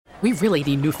We really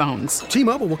need new phones.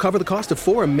 T-Mobile will cover the cost of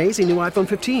 4 amazing new iPhone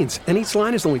 15s, and each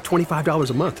line is only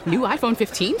 $25 a month. New iPhone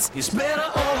 15s? It's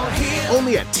better over here.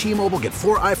 Only at T-Mobile, get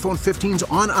 4 iPhone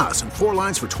 15s on us and 4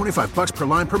 lines for $25 per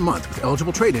line per month with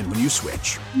eligible trade-in when you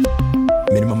switch.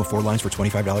 Minimum of 4 lines for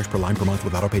 $25 per line per month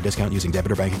with autopay discount using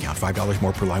debit or bank account. $5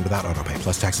 more per line without autopay,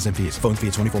 plus taxes and fees. Phone fee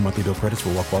at 24 monthly bill credits for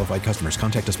well-qualified customers.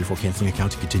 Contact us before canceling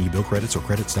account to continue bill credits or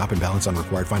credit stop and balance on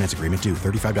required finance agreement due.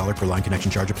 $35 per line connection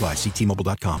charge applies. See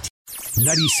T-Mobile.com.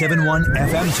 97.1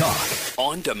 FM Talk.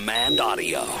 On Demand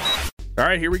Audio. All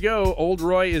right, here we go. Old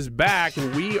Roy is back,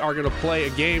 and we are going to play a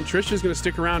game. Trisha's going to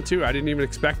stick around, too. I didn't even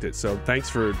expect it, so thanks.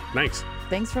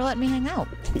 Thanks for letting me hang out.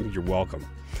 You're welcome.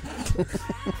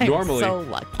 Normally, so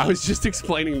lucky. I was just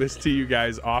explaining this to you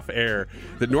guys off air,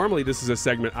 that normally this is a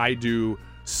segment I do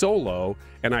solo,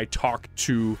 and I talk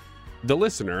to the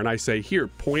listener, and I say, here,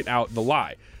 point out the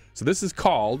lie. So this is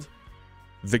called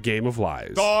The Game of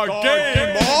Lies. The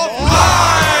Game of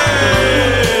Lies!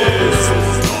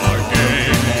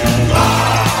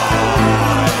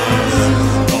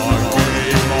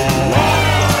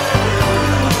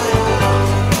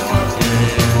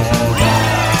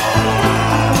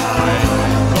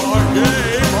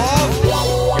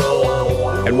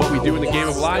 And what we do in the Game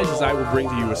of Lies is I will bring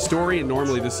to you a story, and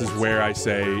normally this is where I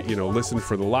say, listen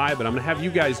for the lie, but I'm going to have you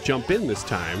guys jump in this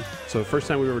time. So the first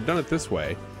time we've ever done it this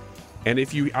way. And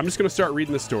I'm just going to start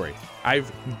reading the story. I've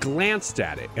glanced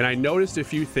at it, and I noticed a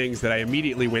few things that I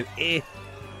immediately went,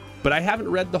 but I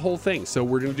haven't read the whole thing. So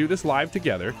we're going to do this live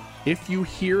together. If you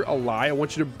hear a lie, I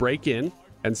want you to break in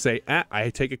and say, I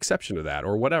take exception to that,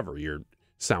 or whatever your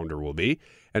sounder will be,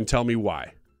 and tell me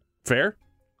why. Fair?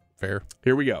 Fair.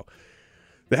 Here we go.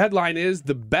 The headline is,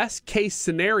 the best case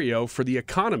scenario for the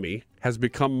economy has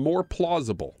become more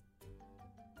plausible.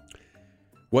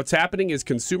 What's happening is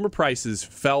consumer prices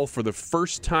fell for the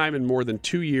first time in more than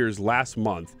 2 years last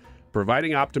month,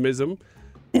 providing optimism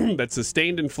that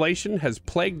sustained inflation has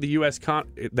plagued the U.S.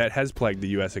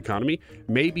 economy,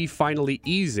 may be finally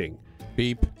easing.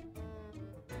 Beep.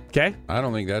 Okay? I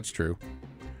don't think that's true.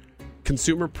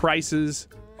 Consumer prices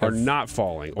are not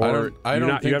falling. Or I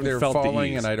don't think they're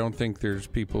falling, and I don't think there's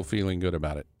people feeling good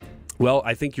about it. Well,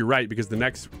 I think you're right, because the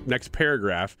next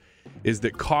paragraph is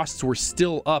that costs were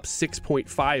still up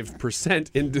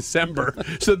 6.5% in December.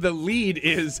 So the lead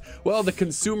is, the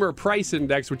consumer price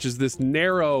index, which is this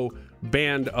narrow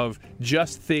band of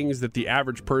just things that the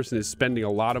average person is spending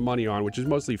a lot of money on, which is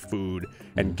mostly food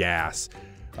and gas,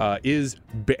 and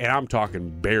I'm talking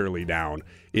barely down.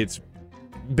 It's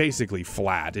basically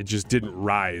flat. It just didn't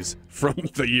rise from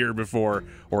the year before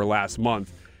or last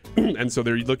month. And so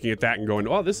they're looking at that and going,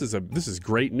 this is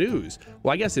great news.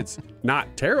 Well, I guess it's not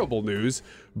terrible news,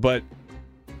 but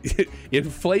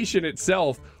inflation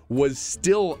itself was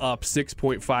still up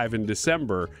 6.5 in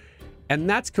December. And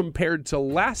that's compared to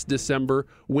last December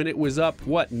when it was up,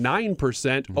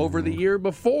 9% over the year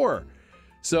before.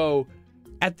 So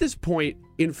at this point,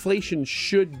 inflation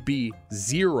should be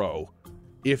zero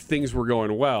if things were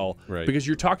going well, right? Because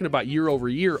you're talking about year over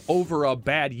year over a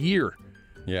bad year.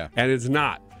 Yeah. And it's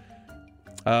not.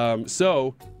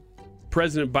 So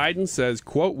President Biden says,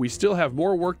 quote, "We still have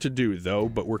more work to do, though,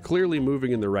 but we're clearly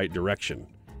moving in the right direction,"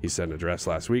 he said in an address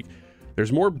last week.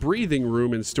 There's more breathing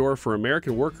room in store for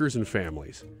American workers and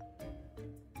families.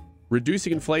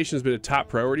 Reducing inflation has been a top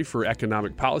priority for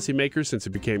economic policymakers since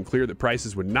it became clear that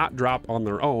prices would not drop on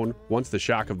their own once the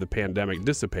shock of the pandemic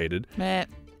dissipated.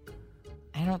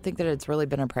 I don't think that it's really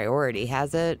been a priority,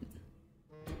 has it?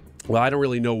 Well, I don't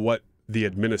really know what the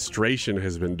administration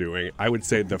has been doing. I would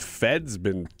say the Fed's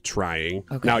been trying.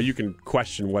 Okay. Now, you can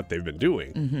question what they've been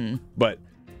doing. But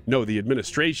no, the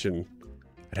administration,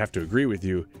 I'd have to agree with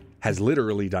you, has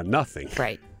literally done nothing.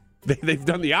 Right. They've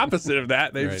done the opposite of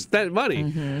that. They've spent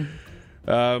money.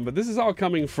 But this is all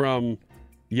coming from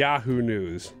Yahoo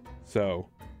News. So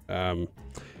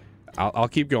I'll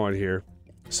keep going here.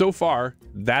 So far,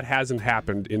 that hasn't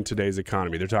happened in today's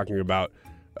economy. They're talking about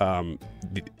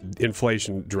the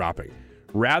inflation dropping.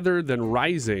 Rather than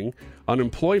rising,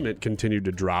 unemployment continued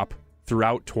to drop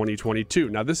throughout 2022.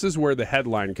 Now, this is where the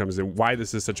headline comes in, why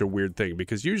this is such a weird thing.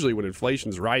 Because usually when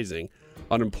inflation's rising,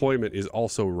 unemployment is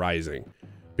also rising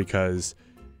because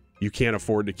you can't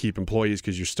afford to keep employees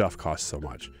because your stuff costs so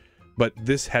much. But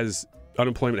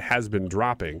unemployment has been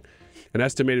dropping. An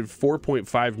estimated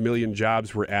 4.5 million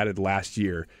jobs were added last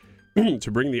year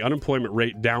to bring the unemployment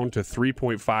rate down to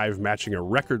 3.5, matching a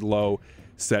record low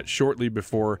set shortly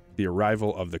before the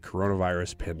arrival of the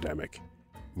coronavirus pandemic.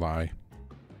 Lie.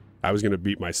 I was going to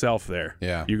beat myself there.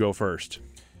 Yeah. You go first.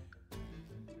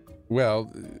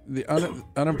 Well, the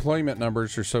unemployment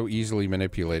numbers are so easily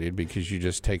manipulated because you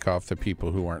just take off the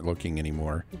people who aren't looking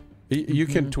anymore. You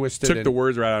can twist it. Took the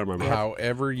words right out of my mouth.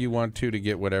 However you want to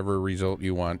get whatever result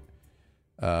you want.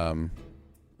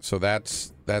 So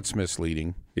that's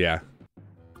misleading. Yeah.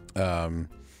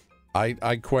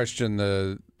 I question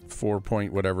the 4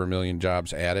 point whatever million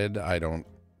jobs added. I don't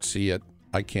see it.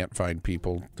 I can't find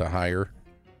people to hire.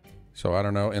 So I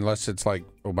don't know, unless it's like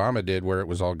Obama did where it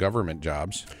was all government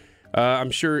jobs.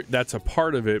 I'm sure that's a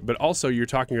part of it, but also you're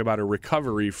talking about a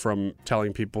recovery from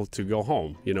telling people to go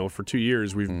home. You know, for 2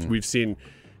 years we've seen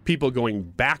people going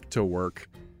back to work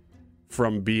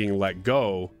from being let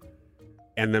go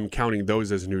and them counting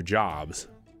those as new jobs.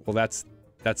 Well, that's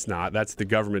the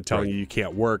government telling you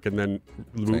can't work and then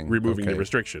removing the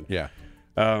restriction. Yeah.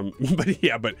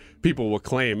 But people will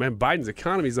claim, man, Biden's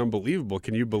economy is unbelievable.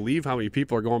 Can you believe how many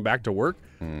people are going back to work?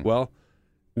 Well,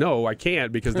 no, I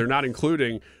can't, because they're not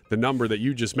including the number that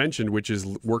you just mentioned, which is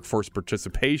workforce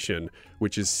participation,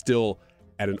 which is still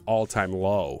at an all-time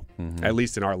low. At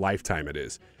least in our lifetime it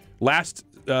is. Last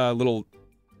little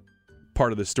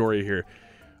part of the story here.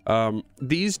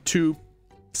 These two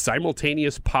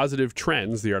simultaneous positive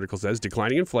trends, the article says,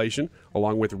 declining inflation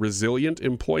along with resilient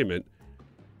employment.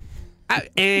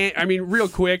 I mean, real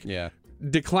quick,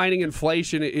 declining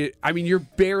inflation, you're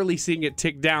barely seeing it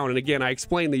tick down. And again, I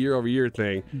explained the year-over-year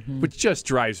thing, which just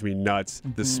drives me nuts,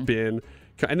 the spin.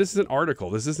 And this is an article.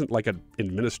 This isn't like an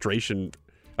administration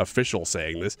official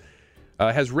saying this.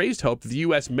 Has raised hope that the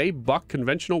U.S. may buck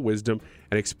conventional wisdom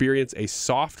and experience a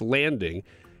soft landing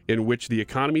in which the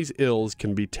economy's ills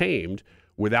can be tamed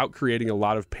without creating a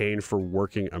lot of pain for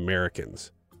working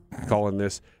Americans. Calling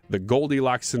this the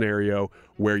Goldilocks scenario,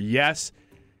 where yes,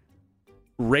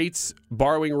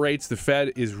 borrowing rates, the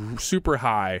Fed is super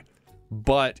high,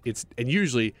 but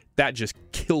usually that just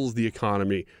kills the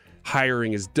economy.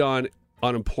 Hiring is done,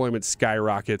 unemployment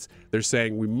skyrockets. They're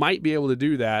saying we might be able to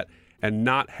do that and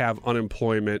not have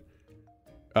unemployment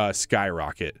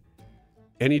skyrocket.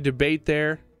 Any debate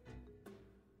there?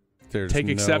 Take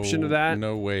exception to that?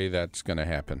 No way that's going to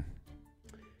happen.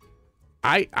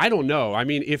 I don't know. I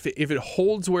mean, if it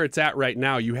holds where it's at right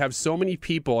now, you have so many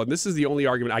people, and this is the only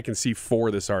argument I can see for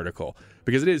this article,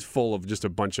 because it is full of just a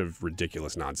bunch of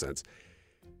ridiculous nonsense,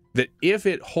 that if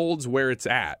it holds where it's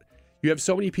at, you have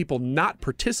so many people not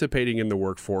participating in the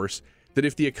workforce that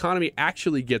if the economy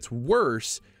actually gets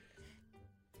worse,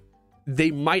 they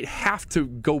might have to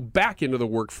go back into the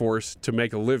workforce to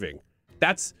make a living.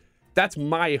 That's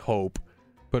my hope.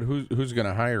 But who's going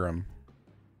to hire them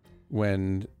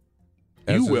when...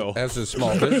 You will. As a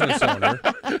small business owner.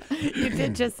 You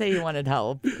did just say you wanted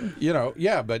help. You know,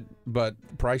 yeah, but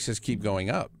prices keep going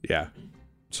up. Yeah.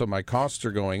 So my costs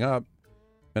are going up.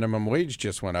 Minimum wage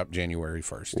just went up January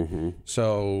 1st.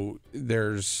 So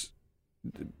there's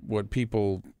what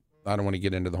people, I don't want to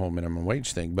get into the whole minimum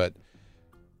wage thing, but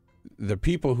the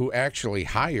people who actually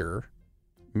hire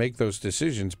make those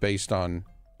decisions based on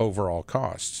overall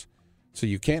costs. So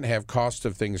you can't have cost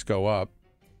of things go up.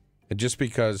 And just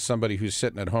because somebody who's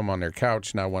sitting at home on their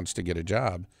couch now wants to get a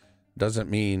job doesn't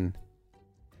mean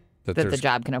that the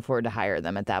job can afford to hire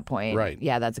them at that point. Right.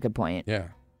 Yeah, that's a good point. Yeah.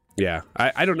 Yeah.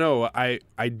 I don't know.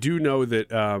 I do know that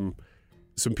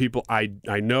some people I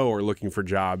know are looking for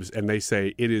jobs, and they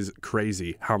say it is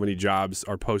crazy how many jobs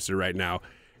are posted right now.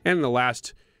 And in the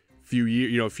last few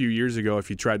years, a few years ago, if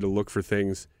you tried to look for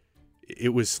things, it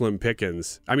was slim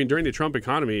pickings. I mean, during the Trump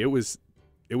economy, it was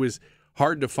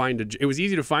hard to find it was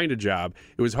easy to find a job.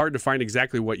 It was hard to find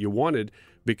exactly what you wanted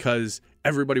because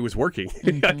everybody was working,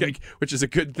 which is a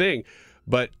good thing.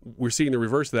 But we're seeing the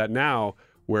reverse of that now,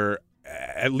 where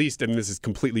at least, and this is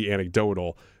completely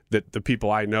anecdotal, that the people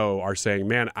I know are saying,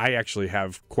 man, I actually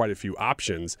have quite a few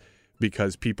options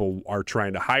because people are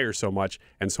trying to hire so much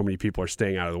and so many people are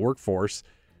staying out of the workforce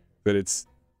that it's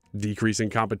decreasing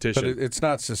competition. But it's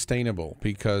not sustainable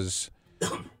because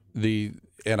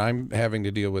and I'm having to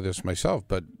deal with this myself,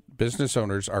 but business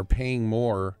owners are paying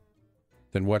more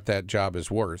than what that job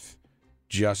is worth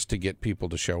just to get people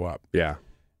to show up. Yeah.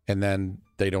 And then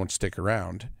they don't stick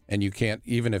around. And you can't,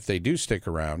 even if they do stick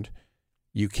around,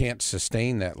 you can't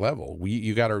sustain that level.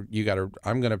 You gotta,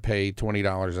 I'm going to pay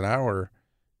 $20 an hour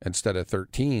instead of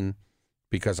 13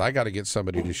 because I got to get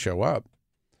somebody to show up.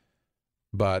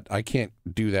 But I can't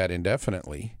do that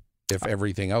indefinitely if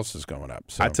everything else is going up.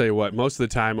 So I tell you what, most of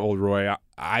the time, old Roy,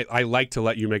 I like to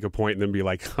let you make a point and then be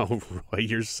like, "Oh, Roy,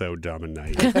 you're so dumb and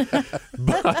naive."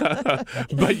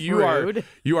 but you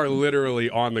are literally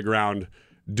on the ground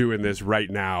doing this right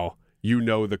now. You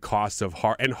know the cost of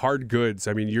hard goods.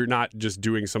 I mean, you're not just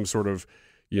doing some sort of,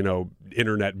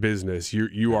 internet business.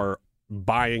 You are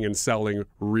buying and selling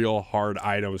real hard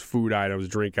items, food items,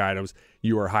 drink items.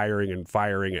 You are hiring and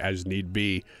firing as need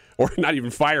be. or not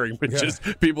even firing, but just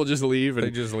people just leave and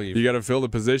They just leave. You got to fill the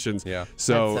positions. Yeah.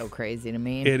 So That's so crazy to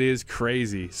me. it is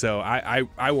crazy. So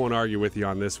I won't argue with you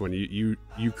on this one. You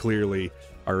clearly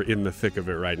are in the thick of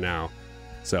it right now.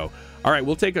 So, all right,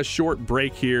 we'll take a short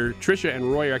break here. Trisha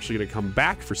and Roy are actually going to come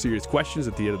back for serious questions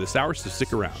at the end of this hour, so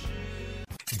stick around.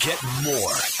 Get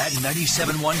more at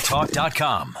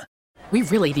 971talk.com. We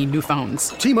really need new phones.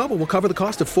 T-Mobile will cover the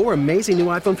cost of 4 amazing new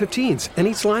iPhone 15s, and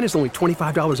each line is only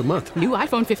 $25 a month. New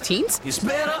iPhone 15s? It's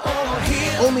better over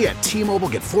here. Only at T-Mobile,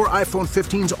 get 4 iPhone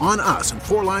 15s on us and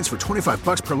 4 lines for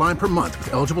 $25 per line per month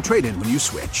with eligible trade-in when you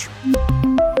switch.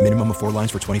 Minimum of 4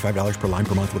 lines for $25 per line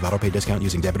per month with autopay discount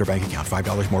using debit or bank account.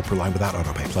 $5 more per line without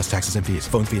autopay, plus taxes and fees.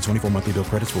 Phone fee at 24 monthly bill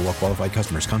credits for well-qualified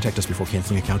customers. Contact us before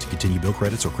canceling account to continue bill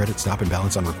credits or credit stop and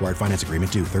balance on required finance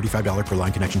agreement due. $35 per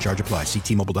line connection charge applies. See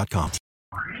T-Mobile.com.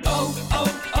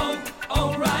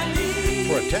 O'Reilly.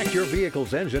 Protect your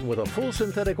vehicle's engine with a full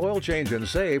synthetic oil change and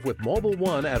save with Mobil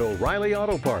 1 at O'Reilly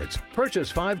Auto Parts. Purchase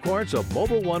 5 quarts of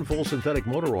Mobil 1 full synthetic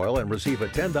motor oil and receive a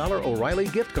 $10 O'Reilly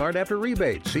gift card after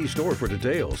rebate. See store for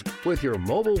details. With your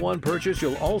Mobil 1 purchase,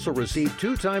 you'll also receive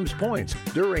 2 times points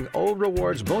during O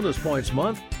Rewards Bonus Points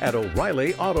Month at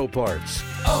O'Reilly Auto Parts.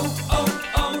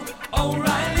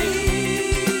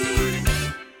 O'Reilly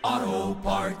Auto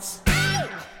Parts.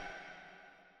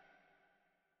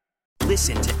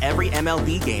 Listen to every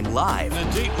MLB game live. In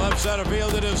the deep left center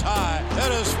field, it is high,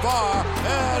 it is far,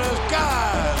 it is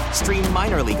God. Stream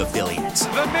minor league affiliates.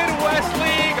 The Midwest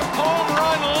League home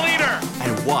run leader.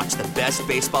 And watch the best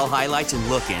baseball highlights and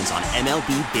look-ins on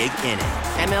MLB Big Inning.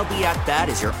 MLB At Bat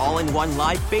is your all-in-one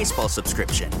live baseball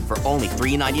subscription for only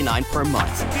 $3.99 per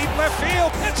month. Deep left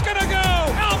field, it's gonna go.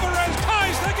 Alvarez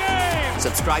ties the game.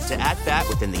 Subscribe to At Bat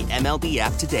within the MLB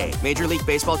app today. Major League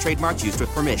Baseball trademarks used with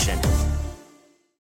permission.